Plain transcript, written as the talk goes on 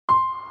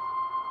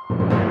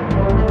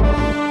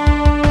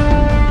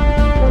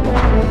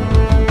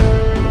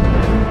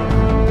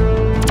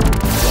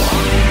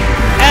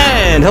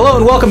And hello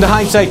and welcome to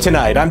Hindsight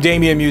Tonight. I'm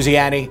Damian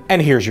Muziani,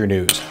 and here's your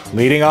news.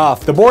 Leading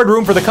off, the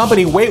boardroom for the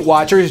company Weight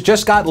Watchers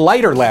just got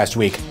lighter last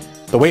week.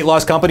 The weight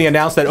loss company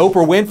announced that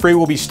Oprah Winfrey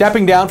will be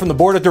stepping down from the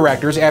board of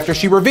directors after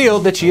she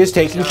revealed that she is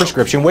taking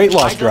prescription weight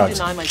loss drugs.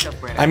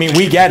 I mean,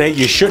 we get it.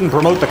 You shouldn't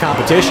promote the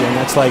competition.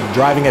 That's like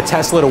driving a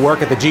Tesla to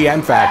work at the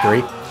GM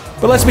factory.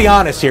 But let's be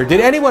honest here.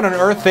 Did anyone on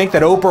earth think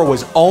that Oprah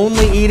was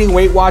only eating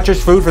Weight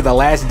Watchers food for the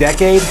last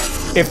decade?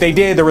 If they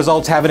did, the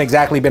results haven't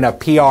exactly been a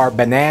PR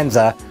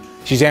bonanza.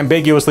 She's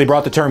ambiguously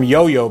brought the term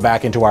yo-yo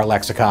back into our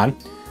lexicon.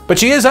 But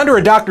she is under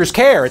a doctor's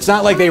care. It's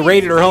not like they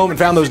raided her home and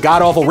found those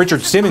god-awful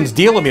Richard Simmons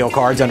Deal-A-Meal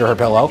cards under her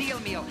pillow.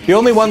 The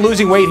only one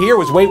losing weight here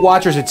was Weight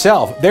Watchers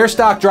itself. Their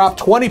stock dropped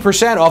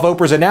 20% off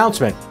Oprah's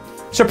announcement.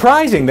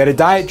 Surprising that a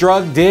diet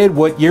drug did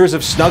what years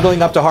of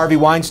snuggling up to Harvey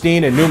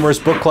Weinstein and numerous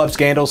book club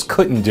scandals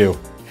couldn't do.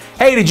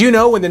 Hey, did you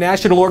know when the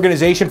National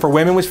Organization for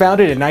Women was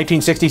founded in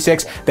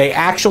 1966, they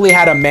actually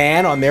had a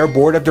man on their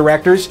board of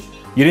directors?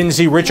 You didn't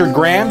see Richard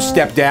Graham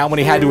step down when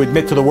he had to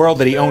admit to the world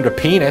that he owned a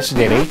penis,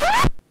 did he?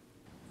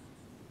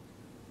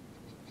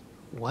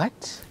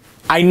 What?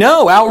 I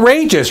know,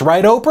 outrageous,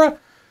 right, Oprah?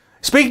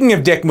 Speaking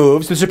of dick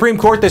moves, the Supreme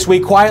Court this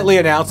week quietly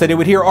announced that it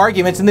would hear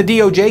arguments in the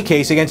DOJ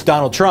case against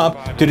Donald Trump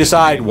to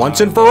decide once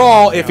and for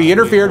all if he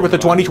interfered with the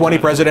 2020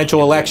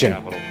 presidential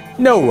election.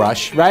 No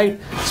rush, right?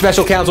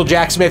 Special counsel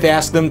Jack Smith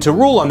asked them to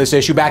rule on this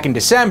issue back in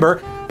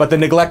December, but the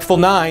neglectful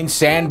nine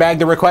sandbagged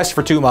the request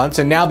for 2 months,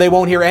 and now they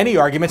won't hear any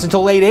arguments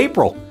until late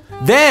April.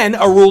 Then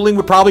a ruling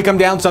would probably come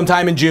down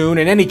sometime in June,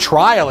 and any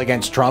trial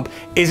against Trump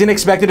isn't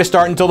expected to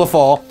start until the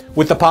fall,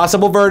 with the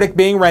possible verdict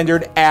being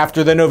rendered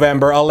after the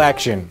November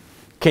election.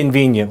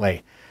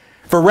 Conveniently.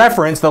 For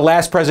reference, the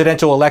last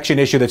presidential election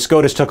issue that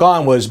SCOTUS took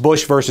on was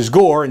Bush versus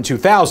Gore in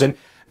 2000.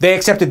 They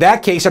accepted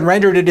that case and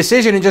rendered a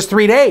decision in just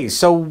 3 days,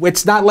 so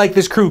it's not like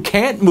this crew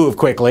can't move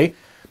quickly.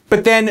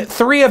 But then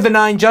 3 of the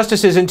 9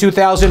 justices in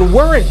 2000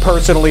 weren't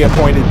personally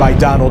appointed by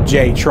Donald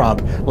J.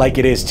 Trump like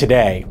it is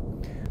today.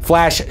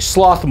 Flash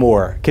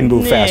Slothmore can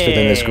move faster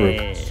than this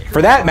group.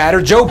 For that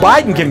matter, Joe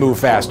Biden can move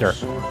faster.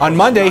 On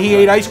Monday, he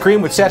ate ice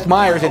cream with Seth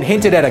Meyers and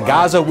hinted at a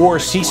Gaza war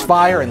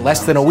ceasefire in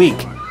less than a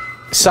week.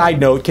 Side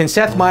note, can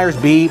Seth Meyers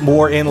be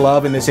more in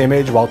love in this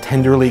image while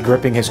tenderly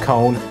gripping his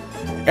cone?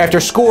 After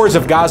scores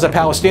of Gaza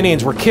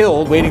Palestinians were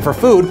killed waiting for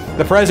food,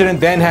 the president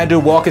then had to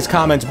walk his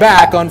comments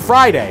back on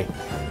Friday.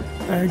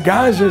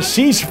 Gaza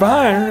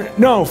ceasefire?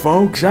 No,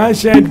 folks, I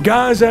said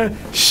Gaza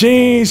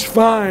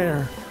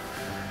ceasefire.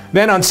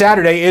 Then on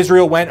Saturday,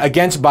 Israel went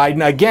against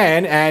Biden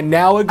again and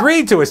now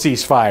agreed to a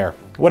ceasefire.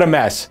 What a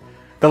mess.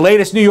 The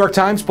latest New York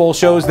Times poll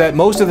shows that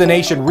most of the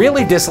nation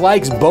really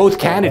dislikes both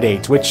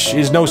candidates, which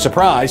is no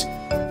surprise.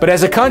 But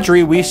as a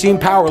country, we seem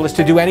powerless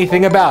to do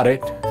anything about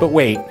it. But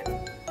wait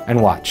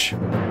and watch.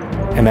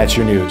 And that's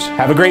your news.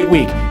 Have a great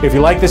week. If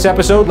you like this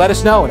episode, let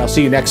us know, and I'll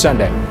see you next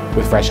Sunday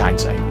with Fresh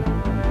Hindsight.